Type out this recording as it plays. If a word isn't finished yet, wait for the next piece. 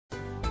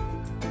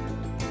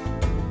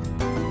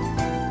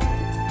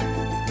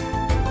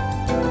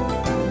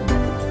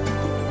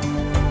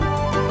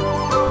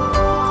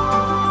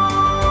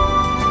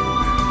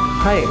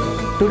Hi,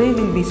 today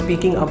we'll be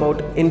speaking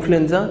about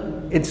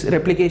influenza, its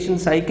replication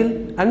cycle,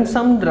 and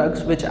some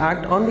drugs which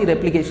act on the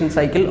replication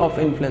cycle of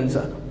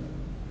influenza.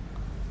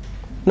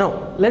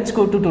 Now, let's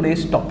go to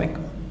today's topic.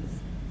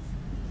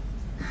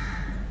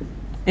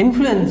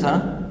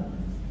 Influenza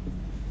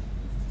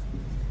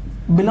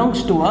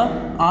belongs to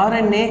a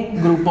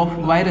RNA group of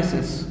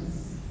viruses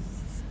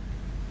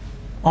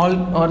or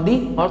the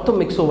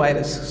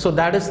orthomyxovirus. So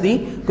that is the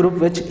group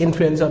which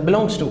influenza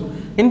belongs to.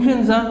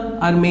 Influenza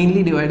are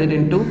mainly divided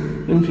into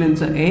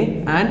influenza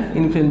A and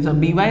influenza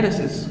B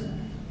viruses.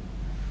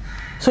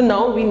 So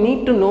now we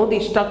need to know the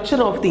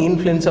structure of the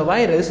influenza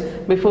virus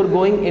before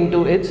going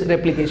into its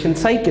replication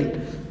cycle.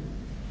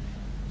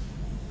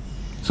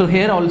 So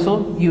here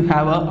also you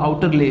have an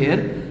outer layer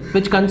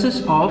which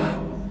consists of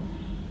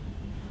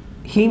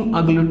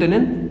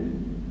hemagglutinin,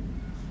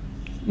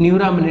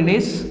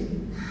 neuraminidase,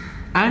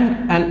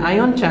 and an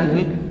ion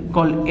channel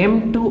called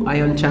M2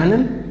 ion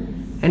channel,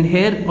 and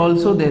here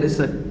also there is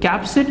a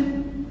capsid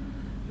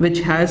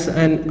which has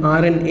an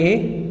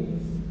RNA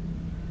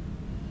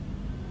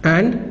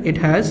and it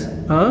has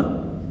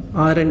a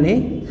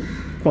RNA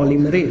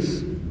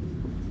polymerase.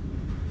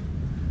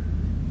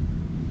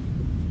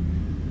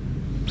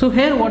 So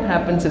here what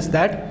happens is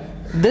that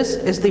this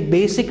is the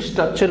basic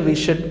structure we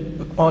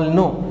should all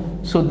know.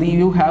 So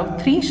you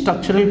have three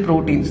structural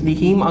proteins, the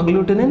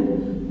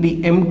hemagglutinin,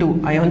 the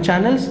M2 ion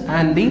channels,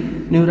 and the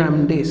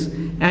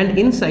neuraminidase, and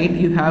inside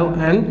you have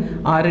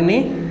an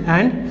RNA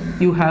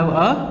and you have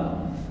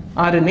a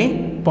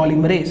RNA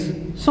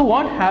polymerase. So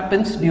what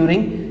happens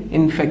during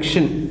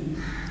infection?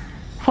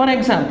 For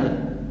example,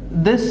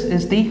 this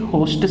is the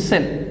host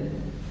cell.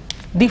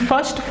 The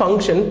first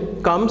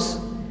function comes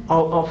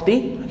out of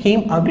the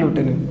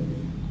hemagglutinin.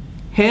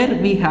 Here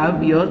we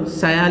have your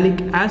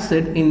sialic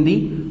acid in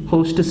the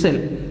host cell,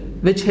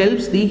 which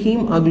helps the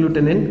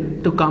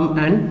hemagglutinin to come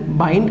and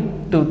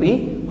bind to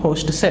the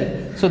host cell.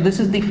 So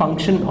this is the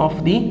function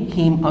of the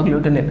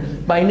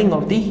hemagglutinin, binding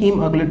of the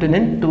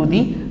hemagglutinin to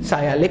the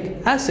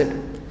sialic acid.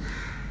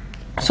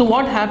 So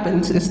what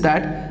happens is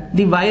that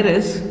the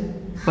virus,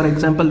 for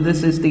example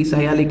this is the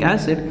sialic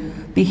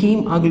acid, the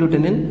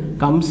hemagglutinin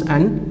comes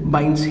and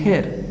binds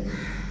here.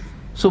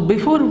 So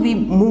before we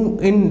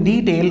move in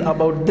detail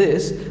about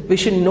this, we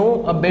should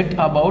know a bit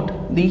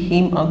about the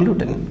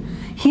hemagglutinin.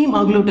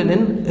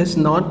 Hemagglutinin is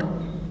not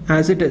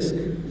as it is.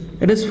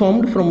 It is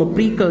formed from a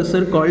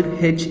precursor called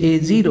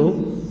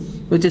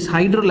HA0, which is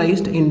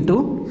hydrolyzed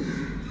into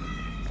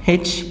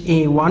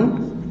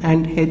HA1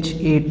 and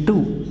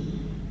HA2.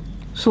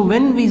 So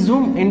when we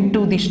zoom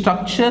into the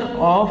structure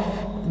of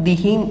the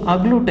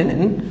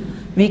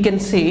hemagglutinin, we can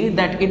say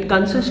that it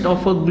consists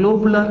of a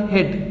globular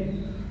head,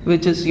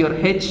 which is your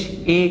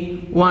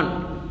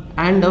HA1,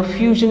 and a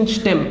fusion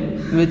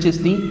stem, which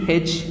is the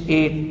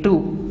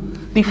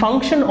HA2. The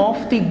function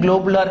of the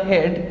globular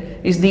head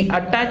is the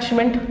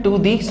attachment to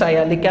the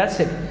sialic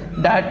acid.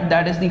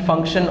 That is the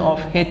function of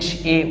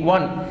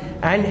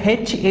HA1, and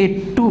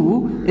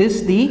HA2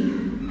 is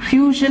the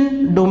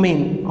fusion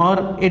domain,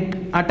 or it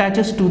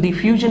attaches to the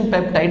fusion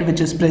peptide which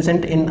is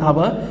present in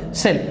our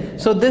cell.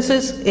 So this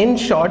is in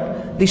short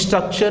the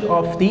structure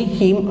of the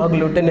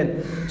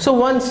hemagglutinin. So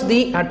once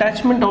the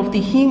attachment of the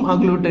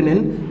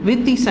hemagglutinin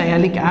with the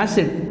sialic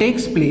acid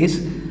takes place,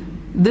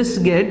 this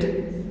get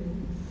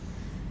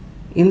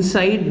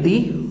inside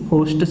the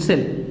host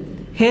cell.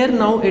 Here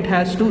now it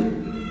has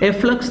to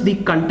efflux the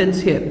contents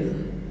here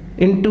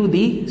into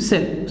the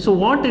cell. So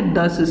what it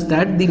does is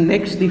that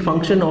the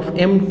function of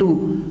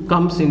M2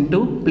 comes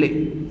into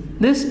play.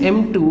 This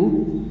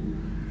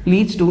M2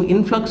 leads to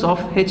influx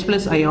of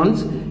H+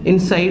 ions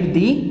inside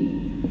the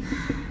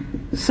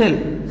cell.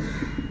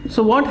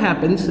 So what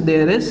happens?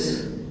 There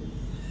is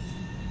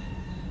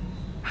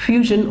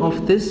fusion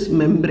of this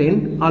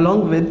membrane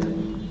along with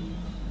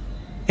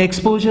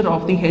exposure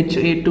of the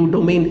HA2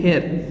 domain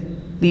here.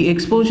 The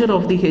exposure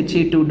of the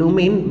HA2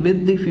 domain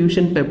with the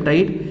fusion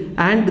peptide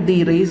and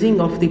the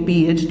raising of the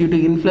pH due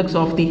to influx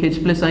of the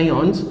H+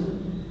 ions,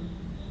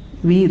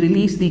 we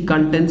release the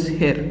contents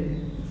here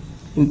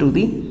into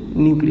the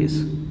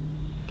nucleus.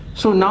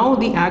 So now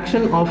the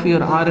action of your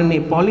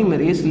RNA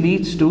polymerase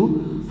leads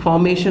to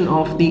formation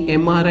of the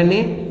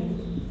mRNA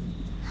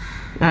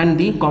and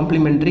the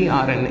complementary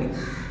RNA.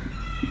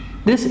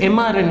 This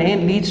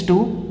mRNA leads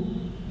to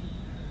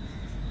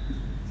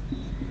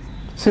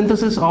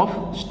synthesis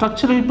of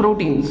structural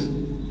proteins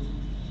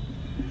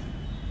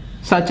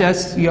such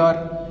as your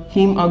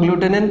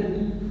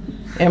hemagglutinin,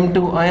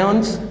 M2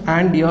 ions,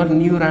 and your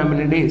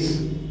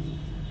neuraminidase,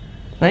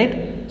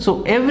 right?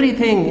 So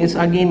everything is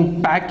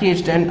again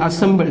packaged and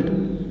assembled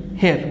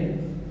here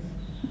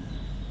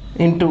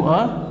into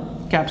a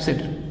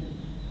capsid,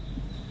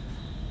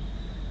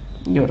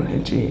 your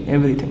HA,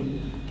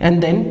 everything,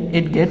 and then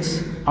it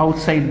gets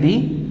outside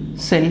the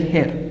cell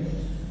here.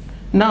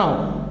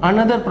 Now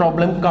another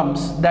problem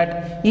comes,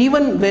 that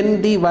even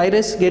when the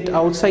virus get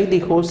outside the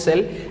host cell,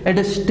 it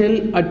is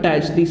still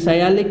attached. The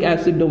sialic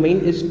acid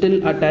domain is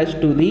still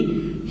attached to the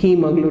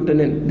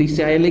hemagglutinin. The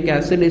sialic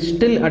acid is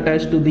still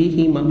attached to the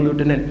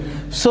hemagglutinin.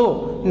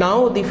 So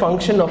now the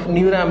function of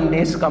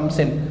neuraminidase comes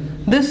in.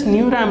 This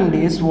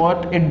neuraminidase,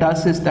 what it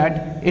does is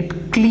that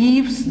it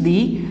cleaves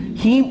the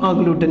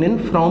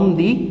hemagglutinin from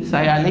the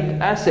sialic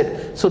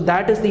acid. So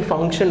that is the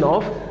function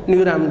of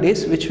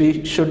neuraminidase, which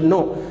we should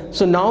know.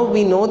 So now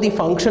we know the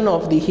function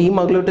of the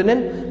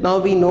hemagglutinin, now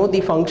we know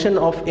the function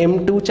of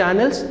M2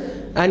 channels,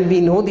 and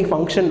we know the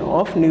function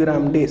of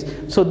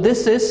neuraminidase. So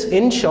this is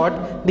in short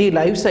the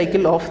life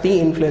cycle of the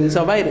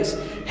influenza virus.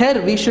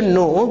 Here we should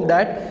know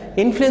that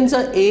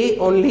influenza A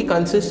only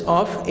consists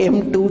of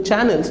M2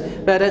 channels,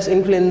 whereas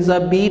influenza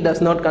B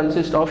does not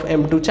consist of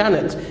M2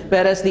 channels,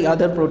 whereas the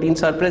other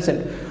proteins are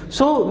present.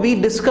 So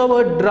we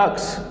discovered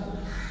drugs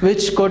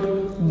which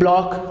could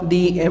block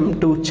the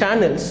M2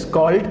 channels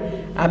called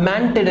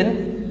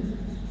amantadine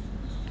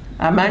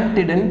and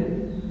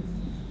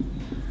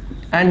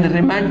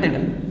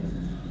rimantadine.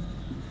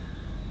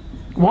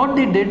 What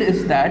they did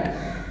is that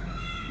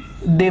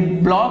they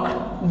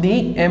blocked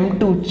the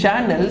M2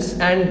 channels,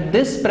 and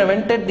this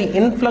prevented the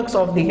influx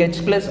of the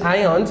H+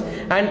 ions,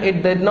 and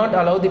it did not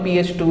allow the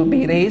pH to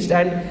be raised,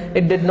 and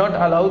it did not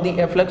allow the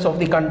efflux of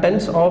the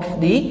contents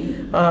of the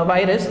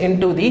virus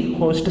into the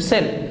host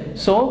cell.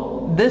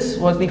 So this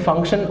was the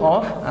function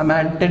of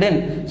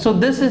amantadine. So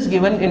this is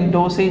given in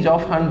dosage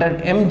of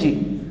 100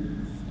 mg.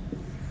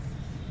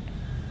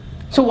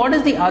 So what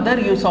is the other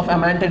use of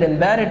amantadine?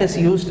 Where it is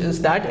used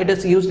is that it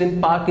is used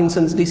in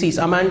Parkinson's disease.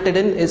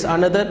 Amantadine is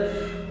another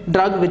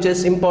drug which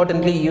is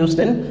importantly used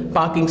in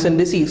Parkinson's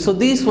disease. So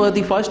these were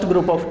the first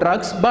group of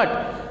drugs,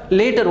 but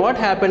later what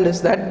happened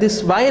is that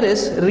this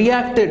virus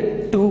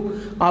reacted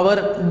to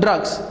our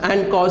drugs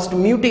and caused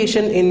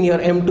mutation in your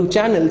M2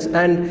 channels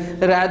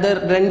and rather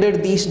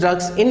rendered these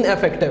drugs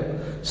ineffective.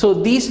 So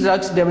these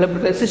drugs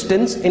developed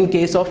resistance in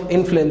case of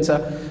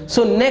influenza.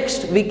 So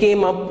next we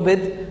came up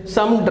with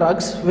some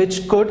drugs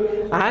which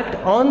could act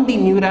on the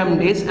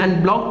neuraminidase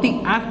and block the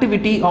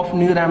activity of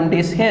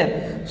neuraminidase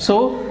here.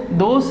 So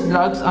those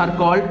drugs are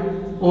called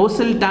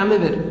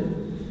Oseltamivir,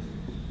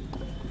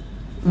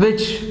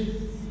 which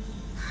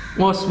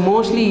was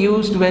mostly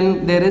used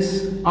when there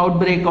is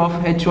outbreak of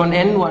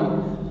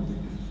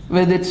H1N1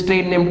 with its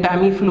trade name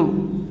Tamiflu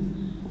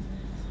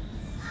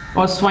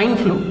or swine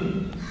flu.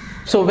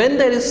 So when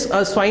there is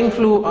a swine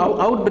flu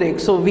outbreak,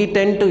 so we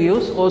tend to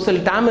use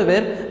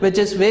Oseltamivir, which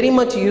is very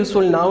much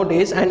useful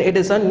nowadays, and it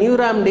is a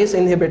neuraminidase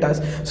inhibitor.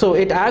 So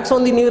it acts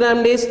on the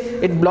neuraminidase,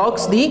 it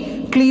blocks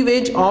the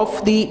cleavage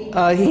of the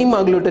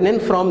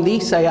hemagglutinin from the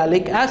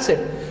sialic acid.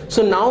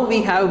 So now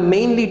we have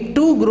mainly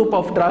two group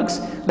of drugs,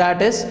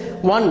 that is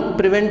one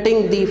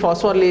preventing the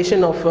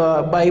phosphorylation of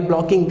by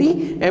blocking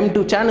the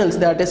M2 channels,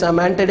 that is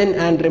amantadine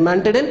and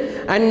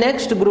rimantadine, and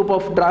next group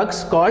of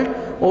drugs called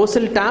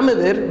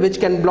Oseltamivir, which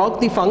can block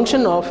the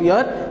function of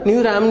your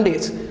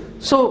neuraminidase.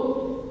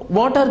 So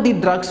what are the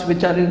drugs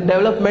which are in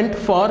development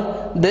for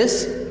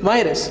this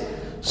virus?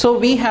 So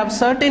we have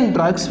certain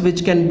drugs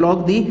which can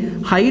block the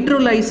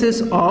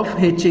hydrolysis of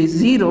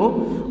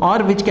HA0,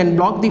 or which can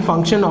block the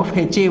function of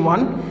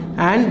HA1,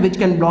 and which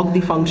can block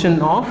the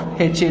function of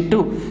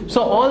HA2.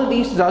 So all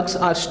these drugs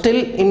are still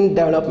in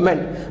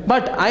development,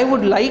 but I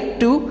would like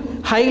to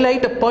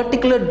highlight a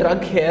particular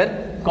drug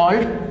here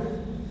called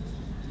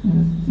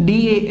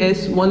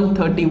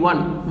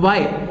DAS131.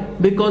 Why?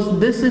 Because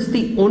this is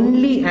the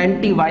only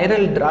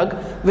antiviral drug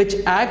which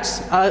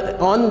acts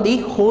on the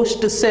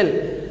host cell.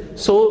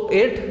 So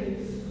it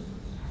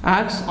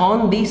acts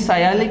on the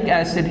sialic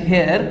acid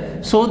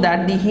here, so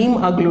that the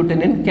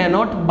hemagglutinin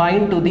cannot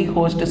bind to the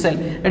host cell.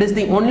 It is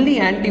the only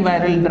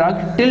antiviral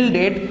drug till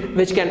date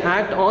which can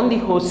act on the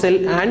host cell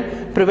and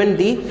prevent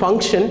the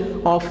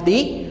function of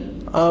the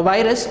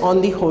virus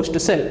on the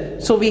host cell.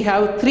 So we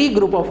have three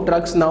group of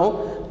drugs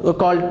now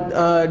called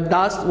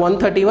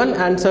DAS131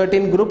 and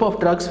certain group of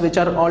drugs which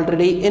are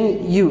already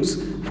in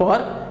use for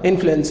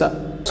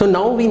influenza. So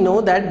now we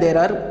know that there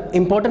are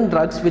important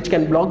drugs which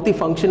can block the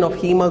function of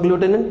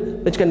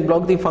hemagglutinin, which can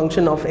block the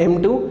function of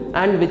M2,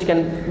 and which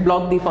can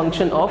block the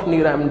function of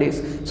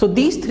neuraminidase. So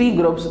these three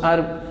groups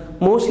are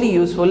mostly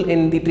useful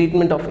in the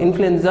treatment of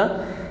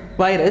influenza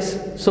virus.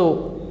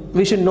 So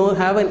we should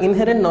have an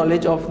inherent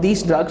knowledge of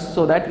these drugs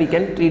so that we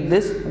can treat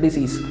this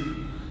disease.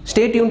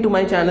 Stay tuned to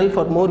my channel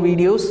for more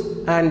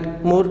videos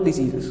and more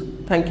diseases.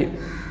 Thank you.